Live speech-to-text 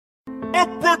I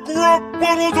pick you up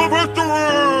bottles of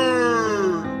victory!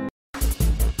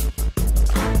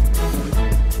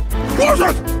 What is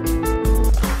it?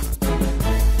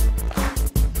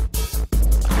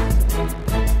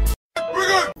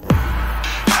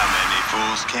 How many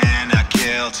fools can I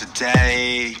kill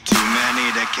today? Too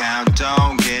many to count,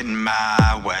 don't get in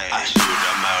my way. I shoot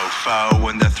a mofo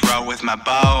in the throat with my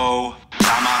bow.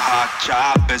 Tomahawk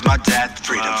chop is my death.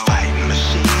 Freedom fighting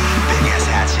machine, big ass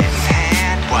hatchet in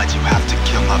hand. Why'd you have to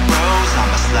kill my bros? I'm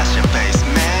a slash your face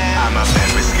man. I'm a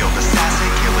very skilled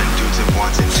assassin, killing dudes at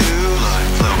once and two. Blood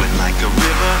flowing like a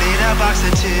river, need a box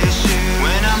of tissue.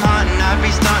 When I'm hunting, I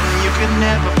be stunting, you can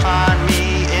never find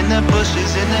me. In the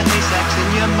bushes, in the haystacks,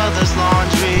 in your mother's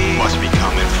laundry. Watch me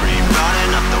coming free,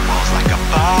 running up the walls like a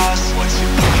boss. Once you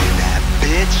look at that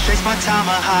bitch, chase my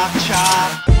tomahawk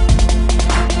chop.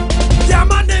 Yeah,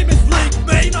 my name is Link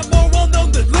Main, I'm more well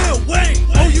known than Lil Wayne.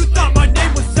 Oh, you thought my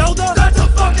name was Zelda? That's a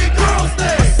fucking girl's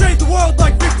name. I saved the world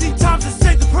like 15 times and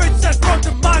saved the princess from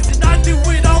demise. And I do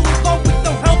it all alone with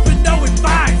no help and no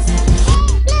advice.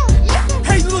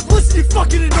 Hey, look, listen, you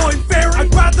fucking annoying fairy.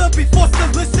 I'd rather be forced to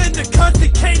listen to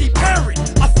cousin Katy Perry.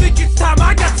 I think it's time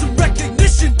I got some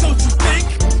recognition, don't you think?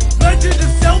 Legend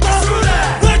of Zelda? True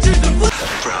that. Legend of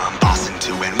From Boston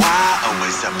to NY,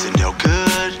 always up to no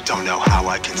good. Don't know how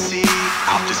I can see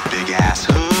out this big ass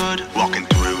hood. Walking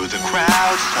through the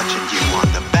crowds, touching you on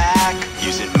the back,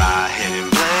 using my hidden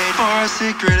blade for a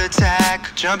secret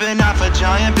attack. Jumping off of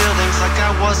giant buildings like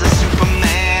I was a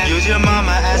Superman. Use your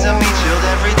mama as a meat shield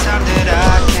every time that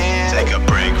I can. Take a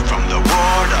break from the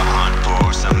war to hunt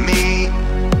for some meat.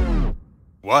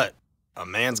 What? A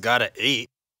man's gotta eat.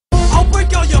 I'll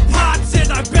break all your pots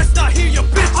and I best not hear your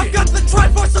bitch. I got the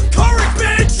Triforce of courage,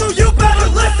 bitch, so you better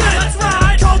listen. That's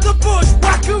right. Call the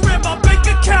bushwhacker in my bank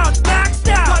account maxed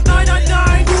out. Got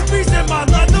 999 rupees in my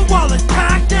leather wallet packed.